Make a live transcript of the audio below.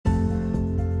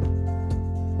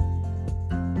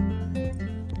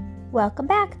Welcome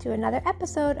back to another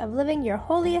episode of Living Your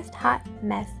Holiest Hot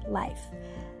Mess Life.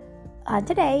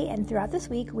 Today and throughout this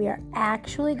week, we are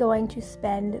actually going to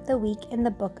spend the week in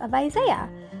the book of Isaiah.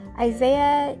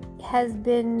 Isaiah has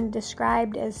been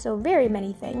described as so very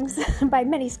many things by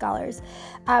many scholars.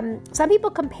 Some people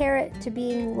compare it to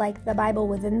being like the Bible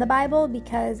within the Bible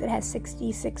because it has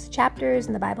 66 chapters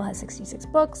and the Bible has 66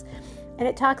 books. And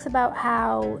it talks about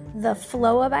how the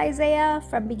flow of Isaiah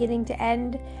from beginning to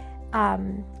end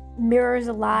mirrors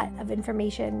a lot of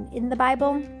information in the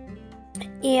Bible.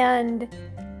 And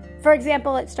for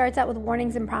example, it starts out with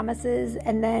warnings and promises,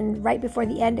 and then right before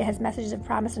the end, it has messages of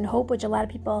promise and hope, which a lot of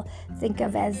people think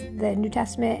of as the New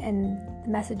Testament and the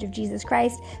message of Jesus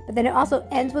Christ. But then it also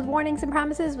ends with warnings and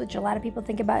promises, which a lot of people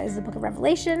think about as the book of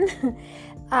Revelation.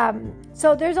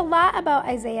 So there's a lot about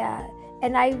Isaiah,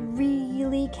 and I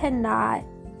really cannot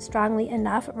strongly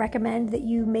enough recommend that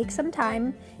you make some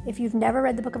time, if you've never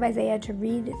read the book of Isaiah, to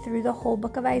read through the whole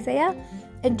book of Isaiah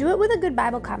and do it with a good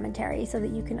Bible commentary so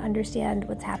that you can understand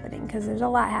what's happening, because there's a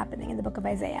lot happening in the book of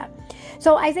Isaiah.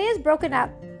 So Isaiah is broken up.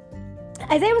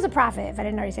 Isaiah was a prophet, if I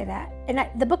didn't already say that. And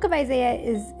the book of Isaiah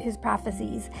is his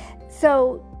prophecies.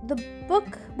 So the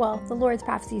Lord's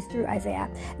prophecies through Isaiah.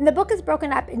 And the book is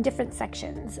broken up in different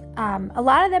sections. A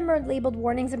lot of them are labeled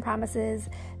warnings and promises.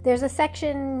 There's a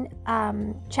section,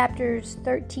 chapters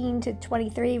 13 to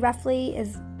 23 roughly,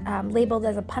 is labeled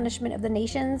as a punishment of the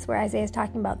nations, where Isaiah is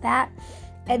talking about that.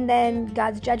 And then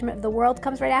God's judgment of the world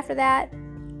comes right after that.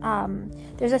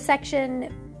 There's a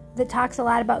section that talks a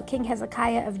lot about King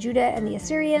Hezekiah of Judah and the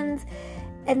Assyrians.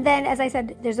 And then, as I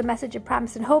said, there's a message of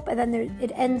promise and hope, and then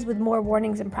it ends with more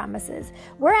warnings and promises.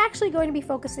 We're actually going to be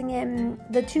focusing in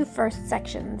the two first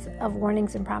sections of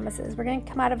warnings and promises. We're going to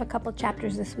come out of a couple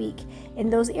chapters this week in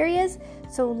those areas.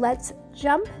 So let's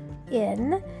jump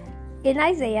in. In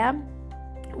Isaiah,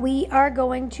 we are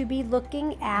going to be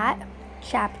looking at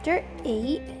chapter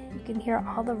 8. You can hear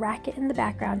all the racket in the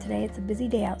background today. It's a busy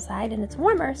day outside and it's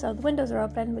warmer, so the windows are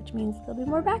open, which means there'll be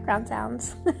more background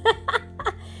sounds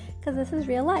because this is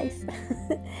real life.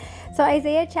 So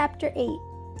Isaiah chapter 8,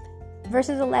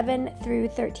 verses 11 through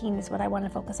 13 is what I want to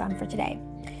focus on for today.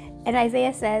 And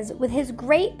Isaiah says, "With his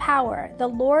great power, the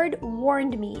Lord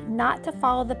warned me not to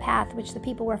follow the path which the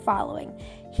people were following.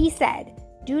 He said,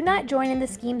 'Do not join in the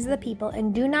schemes of the people,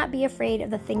 and do not be afraid of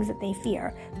the things that they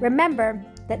fear. Remember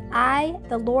that I,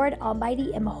 the Lord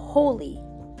Almighty, am holy.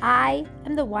 I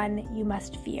am the one you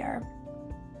must fear.'"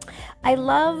 I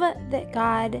love that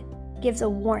God gives a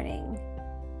warning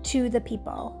to the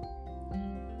people,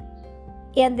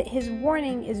 and that his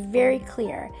warning is very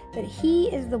clear, that he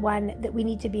is the one that we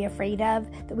need to be afraid of,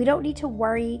 that we don't need to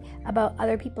worry about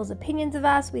other people's opinions of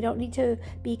us. We don't need to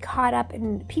be caught up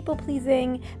in people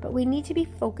pleasing, but we need to be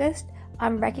focused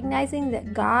on recognizing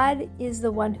that God is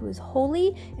the one who is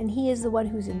holy, and he is the one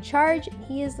who's in charge.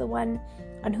 He is the one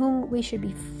on whom we should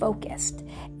be focused.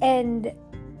 And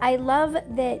I love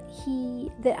that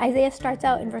Isaiah starts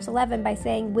out in verse 11 by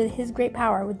saying, with his great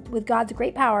power, with God's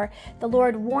great power, the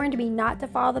Lord warned me not to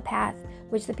follow the path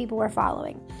which the people were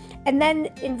following. And then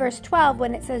in verse 12,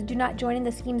 when it says, "Do not join in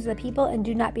the schemes of the people, and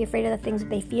do not be afraid of the things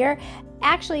that they fear,"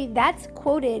 actually that's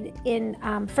quoted in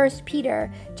 1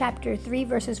 Peter chapter 3,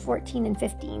 verses 14 and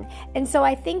 15. And so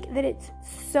I think that it's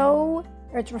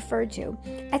referred to.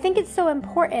 I think it's so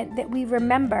important that we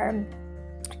remember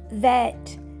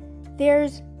that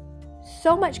there's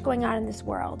so much going on in this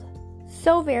world,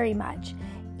 so very much.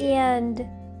 And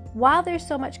while there's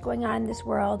so much going on in this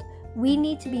world, we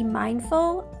need to be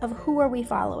mindful of who are we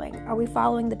following. Are we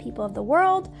following the people of the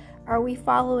world? Are we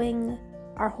following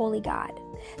our holy God?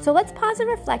 So let's pause and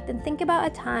reflect and think about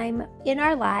a time in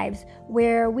our lives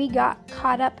where we got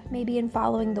caught up maybe in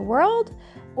following the world,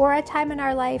 or a time in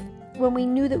our life when we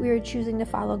knew that we were choosing to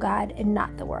follow God and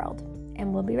not the world.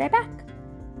 And we'll be right back.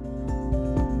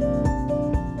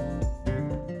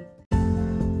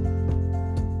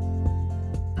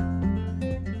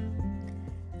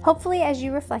 Hopefully, as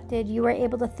you reflected, you were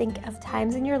able to think of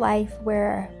times in your life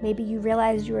where maybe you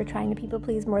realized you were trying to people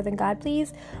please more than God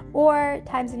please, or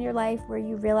times in your life where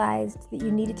you realized that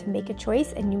you needed to make a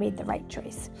choice and you made the right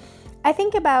choice. I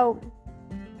think about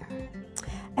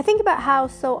how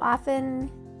so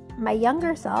often my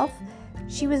younger self,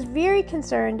 she was very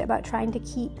concerned about trying to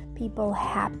keep people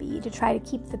happy, to try to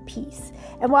keep the peace.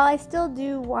 And while I still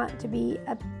do want to be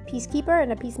a peacekeeper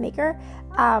and a peacemaker,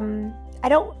 I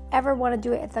don't ever want to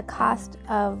do it at the cost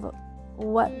of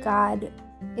what God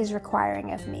is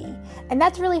requiring of me. And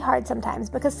that's really hard sometimes,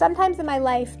 because sometimes in my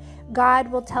life,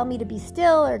 God will tell me to be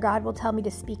still, or God will tell me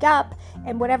to speak up,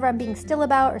 and whatever I'm being still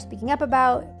about or speaking up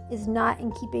about is not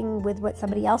in keeping with what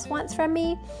somebody else wants from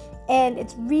me. And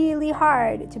it's really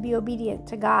hard to be obedient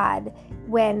to God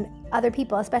when other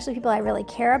people, especially people I really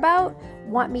care about,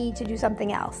 want me to do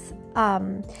something else.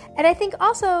 And I think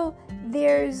also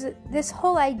there's this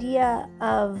whole idea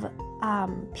of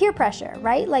peer pressure,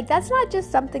 right? Like that's not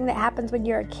just something that happens when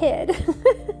you're a kid.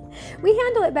 We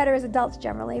handle it better as adults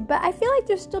generally, but I feel like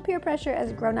there's still peer pressure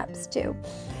as grown-ups too.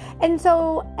 And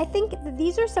so I think that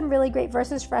these are some really great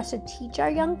verses for us to teach our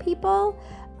young people.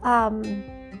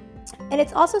 And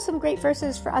it's also some great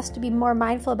verses for us to be more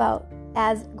mindful about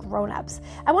as grown-ups.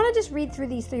 I want to just read through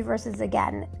these 3 verses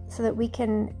again so that we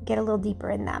can get a little deeper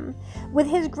in them. With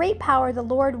his great power, the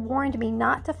Lord warned me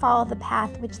not to follow the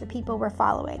path which the people were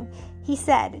following. He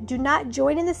said, "Do not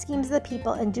join in the schemes of the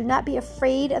people and do not be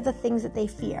afraid of the things that they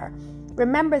fear.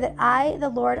 Remember that I, the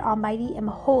Lord Almighty, am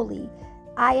holy.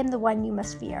 I am the one you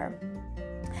must fear."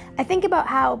 I think about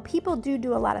how people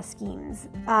do a lot of schemes.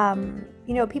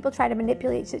 People try to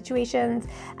manipulate situations.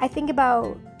 I think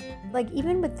about, like,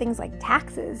 even with things like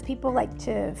taxes, people like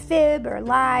to fib or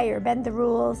lie or bend the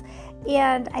rules.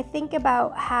 And I think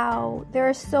about how there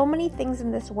are so many things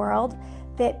in this world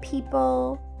that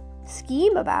people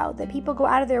scheme about, that people go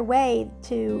out of their way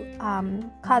to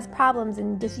cause problems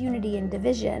and disunity and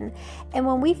division. And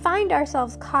when we find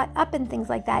ourselves caught up in things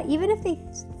like that, even if they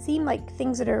seem like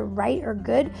things that are right or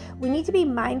good, we need to be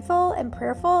mindful and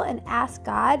prayerful and ask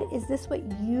God, is this what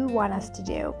you want us to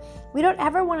do? We don't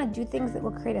ever want to do things that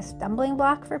will create a stumbling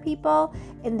block for people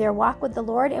in their walk with the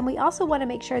Lord. And we also want to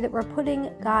make sure that we're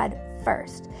putting God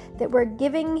first, that we're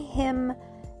giving him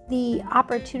the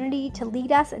opportunity to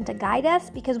lead us and to guide us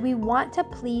because we want to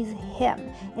please him.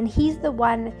 And he's the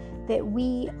one that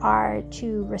we are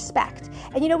to respect.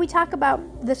 And we talk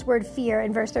about this word fear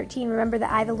in verse 13. Remember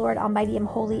that I, the Lord Almighty, am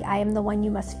holy. I am the one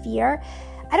you must fear.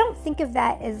 I don't think of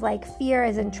that as like fear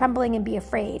as in trembling and be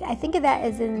afraid. I think of that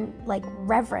as in like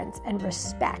reverence and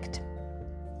respect.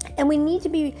 And we need to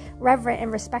be reverent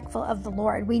and respectful of the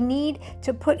Lord. We need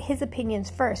to put his opinions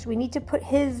first. We need to put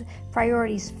his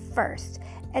priorities first.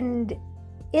 And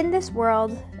in this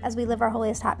world, as we live our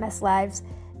holiest hot mess lives,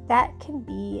 that can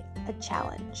be a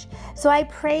challenge. So I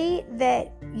pray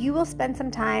that you will spend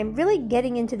some time really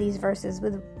getting into these verses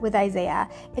with Isaiah.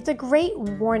 It's a great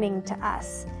warning to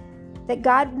us that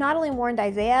God not only warned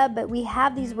Isaiah, but we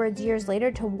have these words years later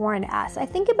to warn us. I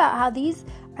think about how these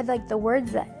are like the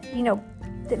words that,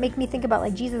 that make me think about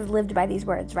like Jesus lived by these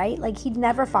words, right? Like he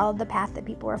never followed the path that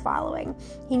people were following.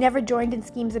 He never joined in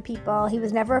schemes of people. He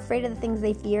was never afraid of the things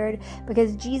they feared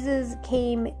because Jesus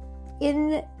came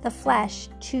in the flesh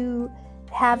to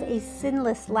have a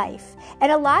sinless life.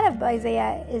 And a lot of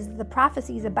Isaiah is the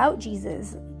prophecies about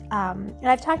Jesus. And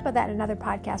I've talked about that in another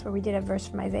podcast where we did a verse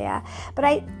from Isaiah. But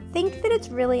I think that it's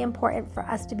really important for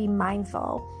us to be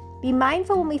mindful. Be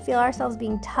mindful when we feel ourselves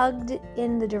being tugged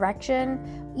in the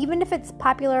direction, even if it's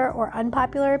popular or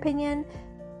unpopular opinion.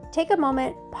 Take a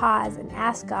moment, pause, and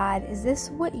ask God, is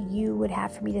this what you would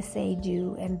have for me to say,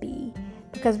 do, and be?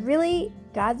 Because really,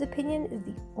 God's opinion is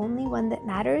the only one that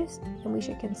matters, and we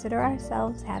should consider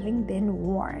ourselves having been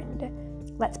warned.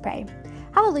 Let's pray.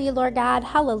 Hallelujah, Lord God.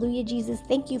 Hallelujah, Jesus.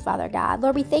 Thank you, Father God.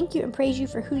 Lord, we thank you and praise you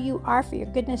for who you are, for your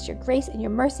goodness, your grace, and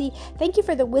your mercy. Thank you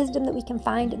for the wisdom that we can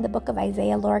find in the book of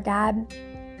Isaiah, Lord God.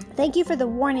 Thank you for the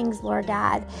warnings, Lord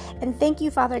God. And thank you,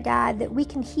 Father God, that we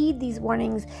can heed these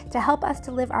warnings to help us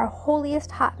to live our holiest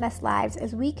hot mess lives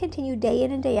as we continue day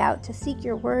in and day out to seek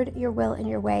your word, your will, and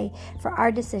your way for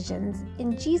our decisions.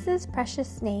 In Jesus'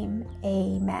 precious name,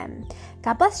 amen.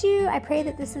 God bless you. I pray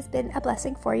that this has been a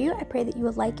blessing for you. I pray that you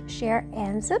will like, share,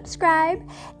 and subscribe,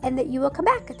 and that you will come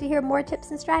back to hear more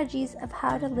tips and strategies of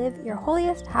how to live your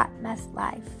holiest hot mess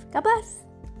life. God bless.